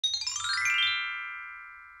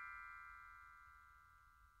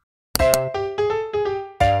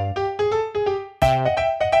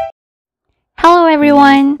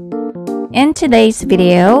everyone! In today's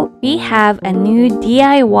video, we have a new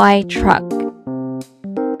DIY truck.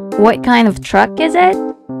 What kind of truck is it?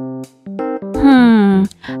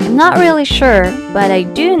 I'm not really sure, but I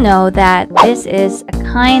do know that this is a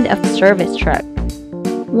kind of service truck.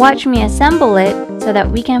 Watch me assemble it so that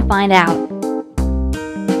we can find out.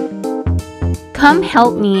 Come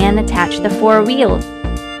help me and attach the four wheels.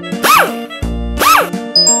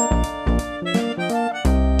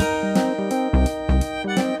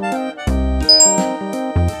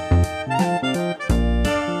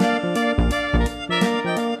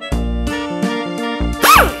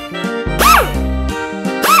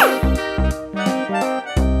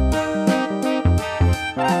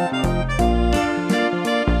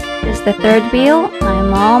 Just the third wheel.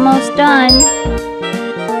 I'm almost done.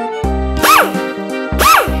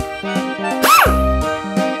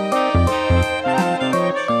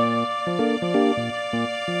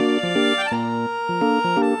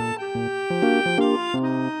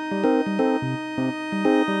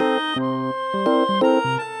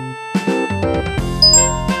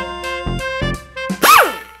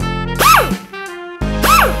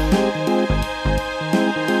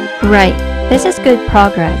 Right, this is good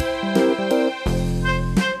progress.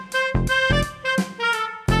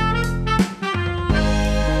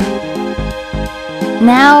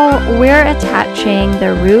 Now we're attaching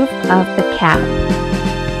the roof of the cab.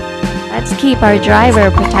 Let's keep our driver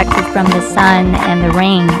protected from the sun and the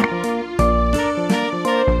rain.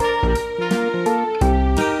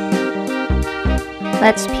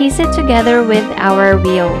 Let's piece it together with our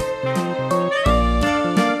wheels.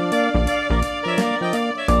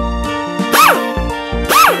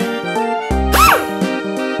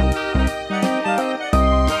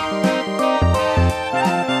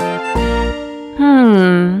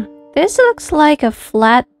 This looks like a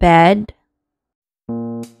flatbed.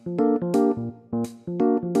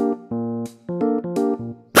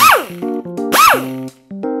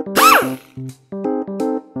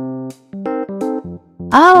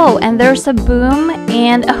 Oh, and there's a boom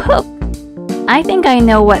and a hook. I think I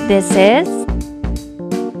know what this is.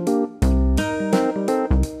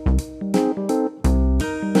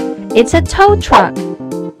 It's a tow truck.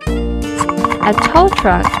 A tow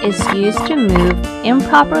truck is used to move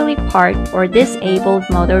improperly parked or disabled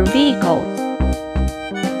motor vehicles.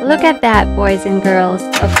 Look at that, boys and girls,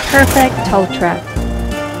 a perfect tow truck.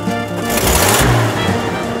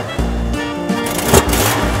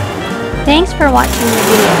 Thanks for watching the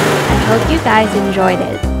video. I hope you guys enjoyed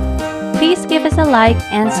it. Please give us a like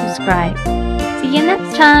and subscribe. See you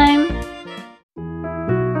next time!